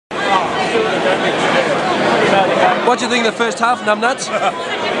What do you think of the first half, numbnuts?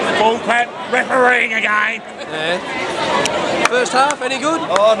 Bullpat refereeing again. Yeah. First half, any good?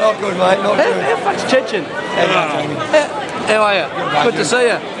 Oh, not good, mate. Not good. How fuck's Chechen? How are you? Good to see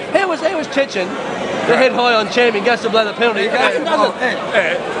you. How was Chechen? The head high on champion goes to blow the penalty.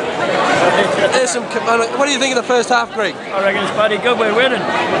 There's some. What do you think of the first half, Greg? I reckon it's bloody good. We're winning.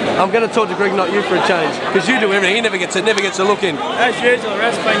 I'm going to talk to Greg, not you, for a change, because you do everything. He never gets a look in. As usual, the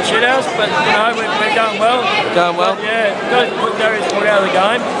rest been shit house, but you know we're going well. Going well. But, yeah, guys put Darius Wood out of the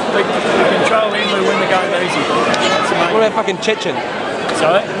game. We control him. We win the game easy. What about fucking Chechen?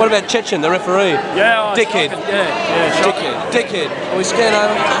 Sorry? What about Chechen, the referee? Yeah, dickhead. Dickhead. Are we scared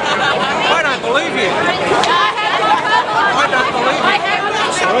over? I don't believe you. I don't believe you.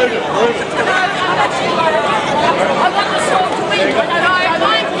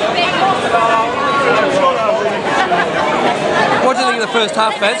 What do you think of the first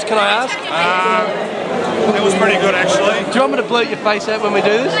half, Fats? Can I ask? It was pretty good, actually. Do you want me to blurt your face out when we do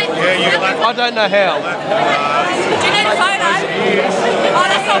this? Yeah, you laugh. I don't know how. Do you need a photo? Oh,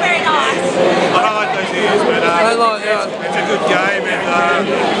 that's not very nice. I don't like those ears, but it's a good game, and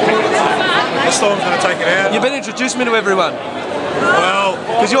the Storm's going to take it out. You better introduce me to everyone. Well,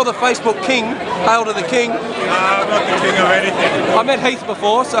 because you're the Facebook king, hail to the king. I'm not the king of anything. I met Heath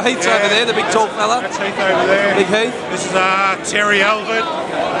before, so Heath's over there, the big tall fella. That's Heath over there. Big Heath. This is Terry Albert.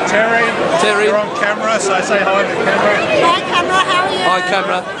 Terry, you're on camera, so say hi to the camera. Hi, camera. How are you? Hi,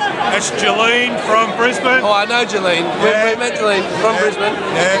 camera. That's Jolene from Brisbane. Oh, I know Jolene. We met Jolene from Brisbane.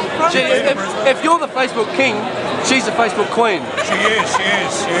 Yeah. If you're the Facebook king, she's the Facebook queen. She is.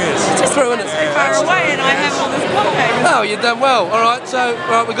 Just true, isn't it? too far away, and I have all this contact. Oh, you've done well. All right, so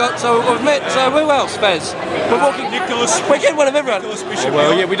we've met. So who else, Faz? We're walking. Nicholas. We get one of everyone. Nicholas Bishop.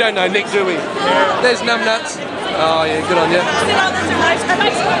 Well, yeah, we don't know Nick, do we? Yeah. There's numbnuts. Oh yeah, good on you. We've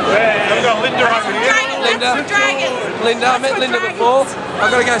got Linda over here. Linda, I met Linda before.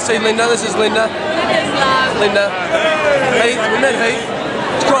 I've got to go see Linda. This is Linda. Linda. Heath, we met Heath.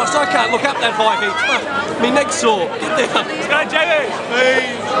 Christ, I can't look up that high, Heath. My neck's sore. Get down. Go, Jamie!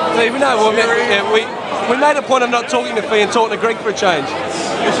 Fee, we know we made a point of not talking to Fee and talking to Greg for a change.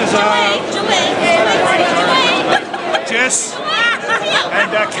 This is Jess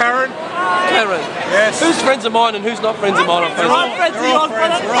and Karen. Karen. Yes. Who's friends of mine and who's not friends of mine on Facebook? We're all friends of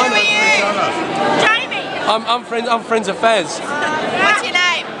each other. Jamie. I'm friends of Faz. What's your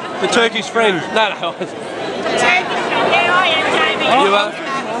name? The Turkish friend. No. Turkish. Yeah, I am Jamie. You are?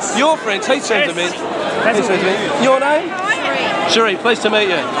 Your friends. He sends them in. He sends them in. Your name? Cherie. Pleased to meet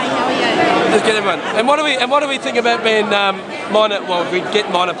you. Let's get everyone. And what do we think about being minor? Well, if we get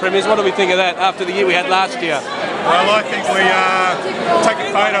minor premiers, what do we think of that after the year we had last year? Well, I think we take a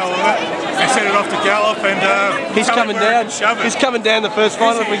photo of it and send it off to Gallup, and he's coming down. He's coming down the first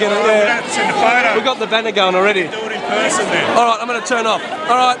final. We get it. Yeah. Send a photo. We got the banner going already. Do it in person then. All right, I'm going to turn off.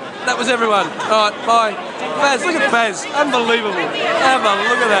 All right, that was everyone. All right, bye. Faz, look at Faz. Unbelievable. Have a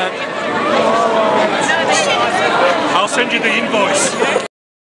look at that.